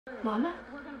Mama?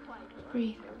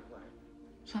 Breathe.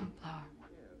 Sunflower.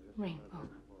 Rainbow.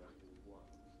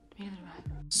 Tomato right.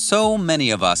 So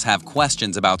many of us have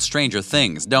questions about Stranger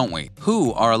Things, don't we?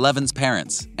 Who are Eleven's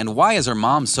parents? And why is her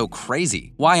mom so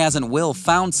crazy? Why hasn't Will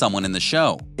found someone in the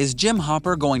show? Is Jim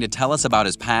Hopper going to tell us about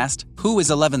his past? Who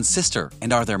is Eleven's sister,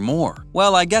 and are there more?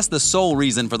 Well, I guess the sole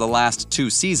reason for the last 2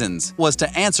 seasons was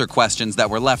to answer questions that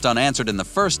were left unanswered in the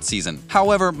first season.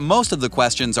 However, most of the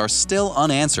questions are still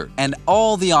unanswered, and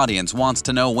all the audience wants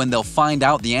to know when they'll find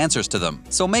out the answers to them.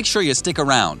 So make sure you stick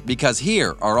around, because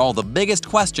here are all the biggest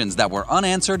questions that were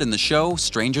unanswered in the show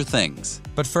Stranger Things.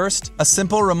 But first, a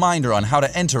simple reminder on how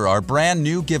to enter our brand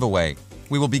new giveaway.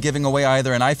 We will be giving away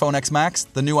either an iPhone X Max,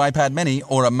 the new iPad mini,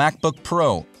 or a MacBook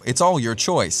Pro. It's all your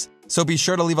choice. So be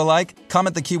sure to leave a like,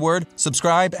 comment the keyword,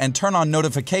 subscribe, and turn on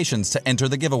notifications to enter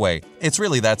the giveaway. It's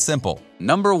really that simple.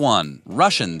 Number 1.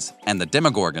 Russians and the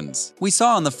Demogorgons. We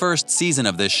saw in the first season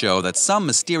of this show that some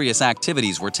mysterious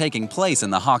activities were taking place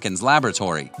in the Hawkins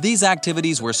laboratory. These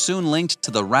activities were soon linked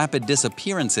to the rapid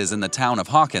disappearances in the town of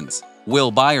Hawkins.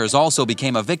 Will Byers also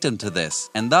became a victim to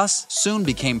this, and thus soon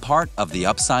became part of the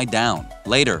Upside Down.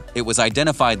 Later, it was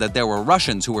identified that there were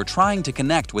Russians who were trying to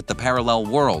connect with the parallel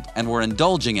world and were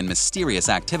indulging in mysterious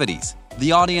activities.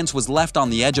 The audience was left on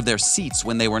the edge of their seats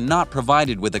when they were not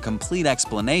provided with a complete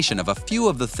explanation of a few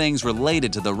of the things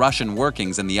related to the Russian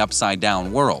workings in the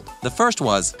upside-down world. The first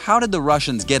was, how did the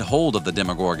Russians get hold of the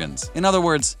Demogorgons? In other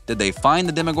words, did they find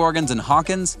the Demogorgons in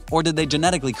Hawkins, or did they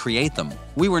genetically create them?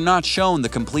 We were not shown the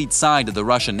complete side of the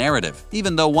Russian narrative,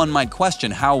 even though one might question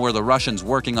how were the Russians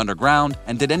working underground,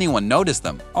 and did anyone notice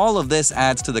them? All of this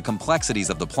adds to the complexities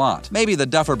of the plot. Maybe the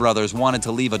Duffer Brothers wanted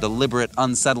to leave a deliberate,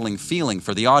 unsettling feeling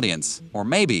for the audience. Or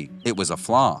maybe it was a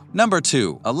flaw. Number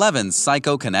 2. Eleven's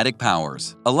psychokinetic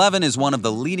powers. Eleven is one of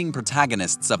the leading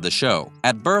protagonists of the show.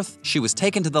 At birth, she was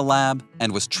taken to the lab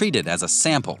and was treated as a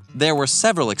sample. There were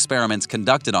several experiments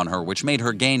conducted on her which made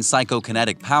her gain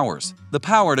psychokinetic powers, the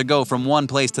power to go from one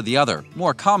place to the other,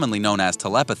 more commonly known as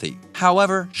telepathy.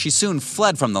 However, she soon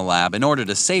fled from the lab in order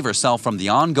to save herself from the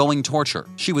ongoing torture.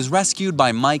 She was rescued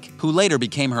by Mike, who later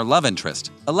became her love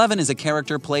interest. Eleven is a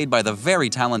character played by the very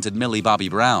talented Millie Bobby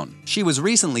Brown. She was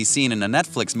recently seen in a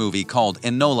Netflix movie called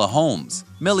Enola Holmes.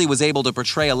 Millie was able to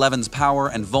portray Eleven's power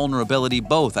and vulnerability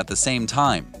both at the same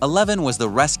time. Eleven was the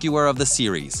rescuer of the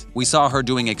series. We saw her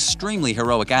doing extremely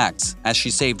heroic acts, as she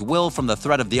saved Will from the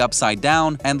threat of the Upside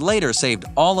Down and later saved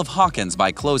all of Hawkins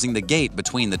by closing the gate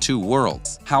between the two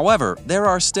worlds. However, there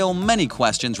are still many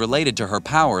questions related to her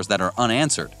powers that are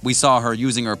unanswered. We saw her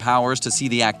using her powers to see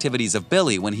the activities of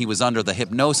Billy when he was under the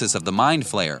hypnosis of the Mind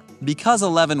Flayer. Because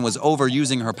Eleven was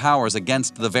overusing her powers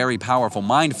against the very powerful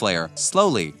Mind Flayer,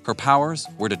 slowly, her powers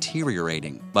were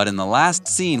deteriorating. But in the last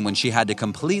scene when she had to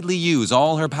completely use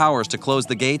all her powers to close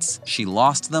the gates, she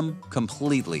lost them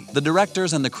completely. The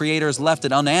directors and the creators left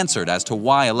it unanswered as to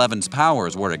why Eleven's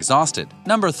powers were exhausted.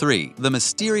 Number 3. The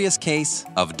mysterious case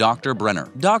of Dr. Brenner.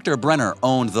 Dr. Brenner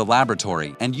owned the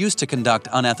laboratory and used to conduct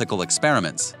unethical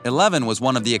experiments. Eleven was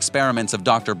one of the experiments of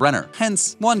Dr. Brenner,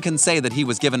 hence, one can say that he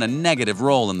was given a negative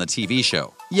role in the TV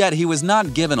show. Yet he was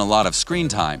not given a lot of screen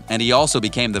time, and he also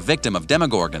became the victim of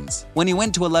Demogorgons. When he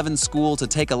went to Eleven's school to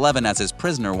take Eleven as his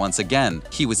prisoner once again,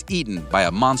 he was eaten by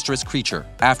a monstrous creature.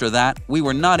 After that, we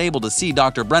were not able to see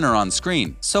Dr. Brenner on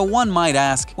screen. So one might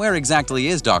ask, where exactly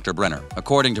is Dr. Brenner?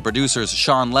 According to producers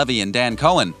Sean Levy and Dan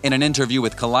Cohen, in an interview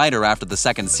with Collider after the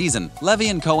second season, Levy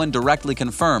and Cohen directly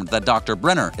confirmed that Dr.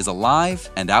 Brenner is alive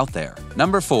and out there.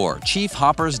 Number 4. Chief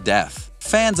Hopper's death.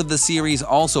 Fans of the series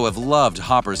also have loved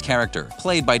Hopper's character,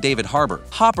 played by David Harbour.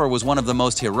 Hopper was one of the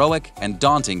most heroic and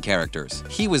daunting characters.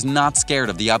 He was not scared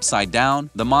of the Upside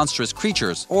Down, the monstrous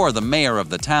creatures, or the mayor of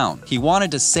the town. He wanted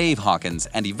to save Hawkins,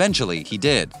 and eventually he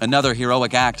did. Another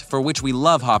heroic act for which we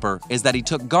love Hopper is that he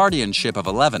took guardianship of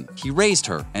Eleven. He raised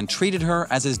her and treated her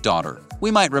as his daughter.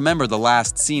 We might remember the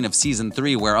last scene of Season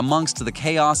 3 where amongst the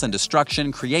chaos and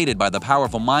destruction created by the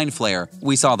powerful Mind Flayer,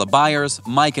 we saw the Byers,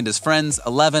 Mike and his friends,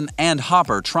 Eleven, and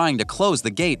Hopper trying to close the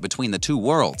gate between the two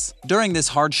worlds. During this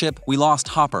hardship, we lost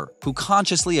Hopper, who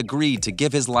consciously agreed to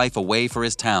give his life away for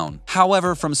his town.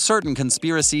 However, from certain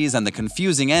conspiracies and the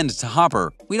confusing end to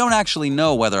Hopper, we don't actually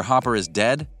know whether Hopper is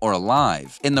dead or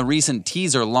alive. In the recent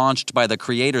teaser launched by the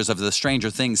creators of the Stranger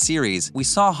Things series, we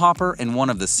saw Hopper in one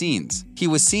of the scenes. He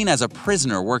was seen as a prisoner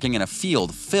prisoner working in a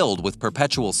field filled with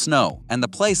perpetual snow, and the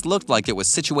place looked like it was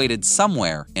situated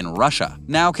somewhere in Russia.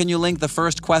 Now can you link the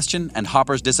first question and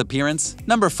Hopper's disappearance?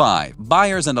 Number 5.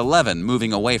 Byers and Eleven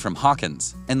moving away from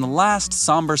Hawkins. In the last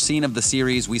somber scene of the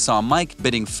series, we saw Mike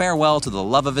bidding farewell to the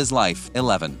love of his life,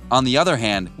 Eleven. On the other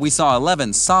hand, we saw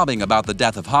Eleven sobbing about the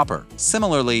death of Hopper.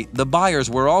 Similarly, the Byers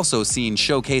were also seen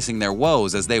showcasing their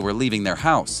woes as they were leaving their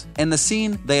house. In the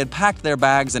scene, they had packed their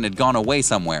bags and had gone away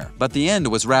somewhere, but the end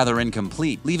was rather incomplete,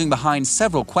 leaving behind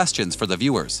several questions for the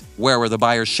viewers. Where were the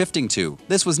Byers shifting to?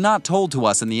 This was not told to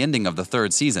us in the ending of the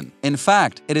 3rd season. In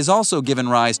fact, it has also given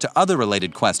rise to other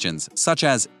related questions, such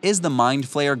as, is the Mind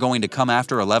Flayer going to come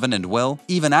after Eleven and Will,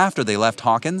 even after they left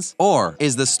Hawkins? Or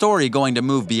is the story going to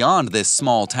move beyond this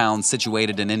small town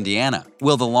situated in Indiana?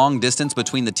 Will the long distance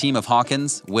between the team of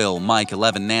Hawkins, Will, Mike,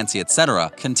 Eleven, Nancy,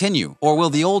 etc. continue? Or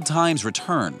will the old times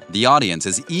return? The audience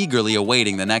is eagerly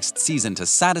awaiting the next season to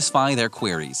satisfy their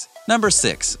queries. Number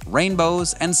 6.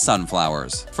 Rainbows and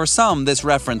sunflowers. For some, this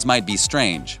reference might be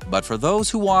strange, but for those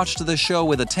who watched the show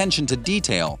with attention to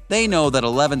detail, they know that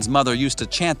Eleven's mother used to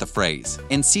chant the phrase.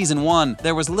 In Season 1,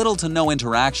 there was little to no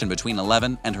interaction between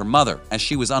Eleven and her mother, as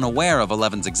she was unaware of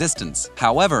Eleven's existence.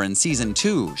 However, in Season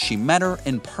 2, she met her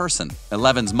in person.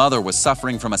 Eleven's mother was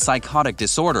suffering from a psychotic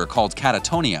disorder called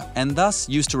catatonia, and thus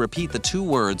used to repeat the 2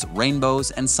 words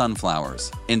rainbows and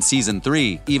sunflowers. In Season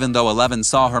 3, even though Eleven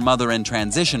saw her mother in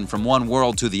transition from one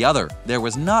world to the other, there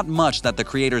was not much that the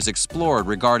creators explored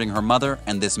regarding her mother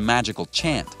and this magical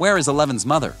chant. Where is Eleven's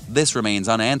mother? This remains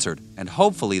unanswered, and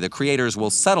hopefully the creators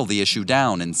will settle the issue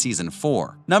down in Season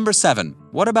 4. Number 7.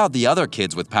 What about the other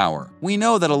kids with power? We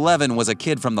know that Eleven was a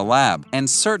kid from the lab, and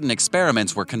certain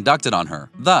experiments were conducted on her.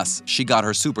 Thus, she got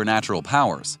her supernatural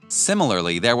powers.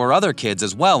 Similarly, there were other kids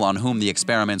as well on whom the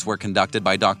experiments were conducted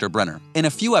by Dr. Brenner. In a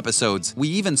few episodes, we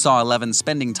even saw Eleven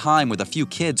spending time with a few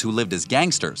kids who lived as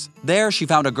gangsters. There, she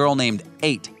found a girl named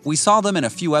 8. We saw them in a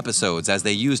few episodes as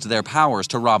they used their powers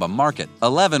to rob a market.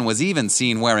 Eleven was even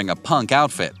seen wearing a punk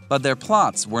outfit, but their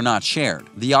plots were not shared.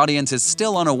 The audience is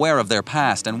still unaware of their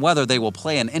past and whether they will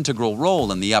play an integral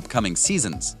role in the upcoming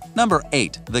seasons. Number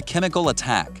 8. The chemical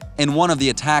attack. In one of the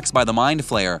attacks by the Mind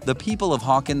Flayer, the people of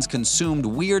Hawkins consumed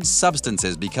weird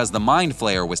substances because the Mind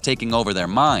Flayer was taking over their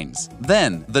minds.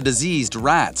 Then, the diseased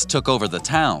rats took over the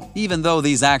town. Even though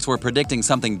these acts were predicting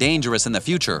something dangerous in the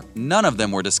future, none of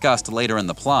them were discussed later in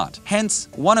the plot. Hence,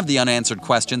 one of the unanswered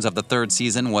questions of the 3rd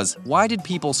season was, why did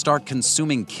people start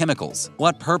consuming chemicals?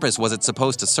 What purpose was it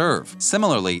supposed to serve?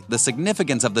 Similarly, the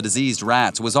significance of the diseased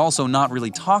rats was also not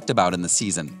really talked about in the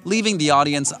season, leaving the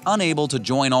audience unable to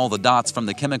join all the dots from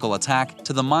the chemical attack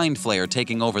to the Mind Flayer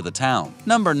taking over the town.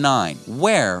 Number 9.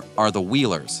 Where are the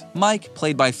Wheelers? Mike,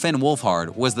 played by Finn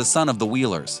Wolfhard, was the son of the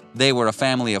Wheelers. They were a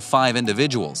family of 5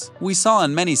 individuals. We saw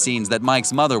in many scenes that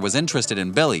Mike's mother was interested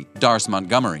in Billy, Darce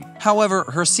Montgomery. However,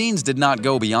 her scenes did not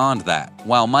go beyond that.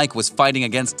 While Mike was fighting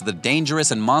against the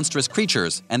dangerous and monstrous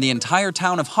creatures, and the entire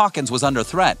town of Hawkins was under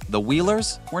threat, the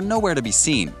Wheelers were nowhere to be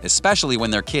seen, especially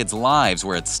when their kids' lives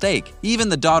were at stake. Even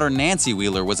the daughter Nancy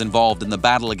Wheeler was involved in the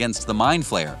battle against the Mind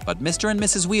Flayer, but Mr. and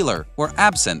Mrs. Wheeler were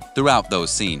absent throughout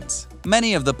those scenes.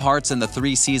 Many of the parts in the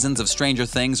 3 seasons of Stranger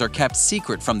Things are kept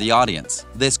secret from the audience.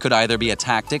 This could either be a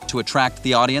tactic to attract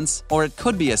the audience, or it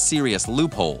could be a serious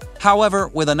loophole. However,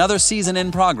 with another season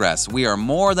in progress, we are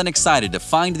more than excited to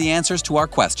find the answers to our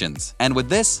questions. And with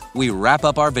this, we wrap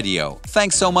up our video.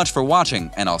 Thanks so much for watching,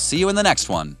 and I'll see you in the next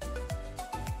one.